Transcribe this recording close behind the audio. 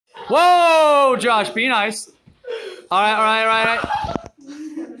Whoa, Josh, be nice. All right.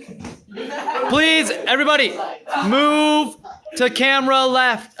 Please, everybody, move to camera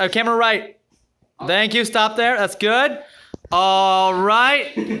left, camera right. Thank you. Stop there. That's good. All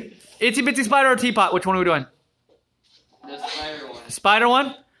right. Itsy Bitsy Spider or Teapot? Which one are we doing? The spider one. Spider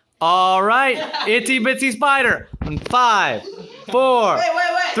one? All right. Itsy Bitsy Spider. 5, 4,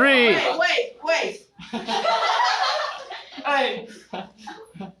 3. Wait. Hey. All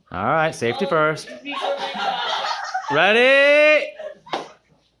right. Safety first. Ready?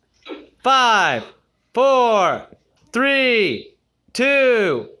 5, 4, 3,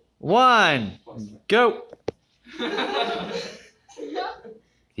 2, 1, go.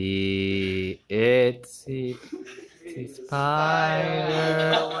 The itsy bitsy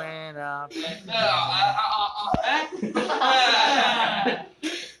spider went up.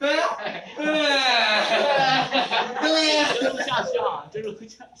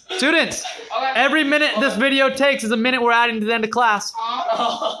 Students, every minute this video takes is a minute we're adding to the end of class.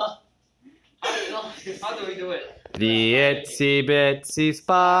 How do we do it? The itsy bitsy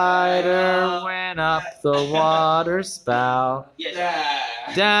spider went up the water spout.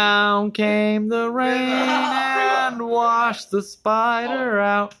 Yes. Down came the rain and washed the spider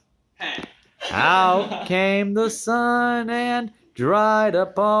out. Out came the sun and dried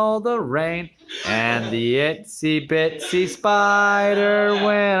up all the rain. And the itsy bitsy spider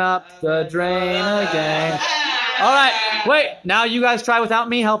went up the drain again. All right, wait. Now you guys try without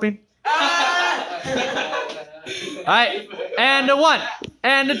me helping. All right, and a 1,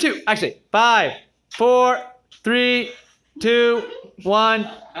 and a 2. Actually, 5, 4, 3, 2, 1,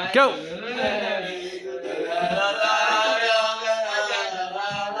 go.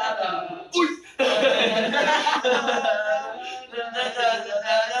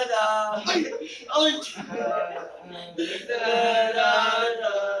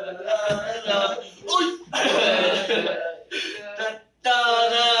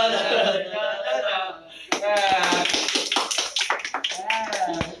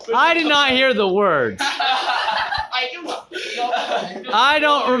 I did not hear the words. I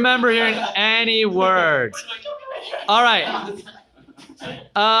don't remember hearing any words. All right.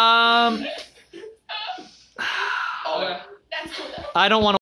 I don't want to.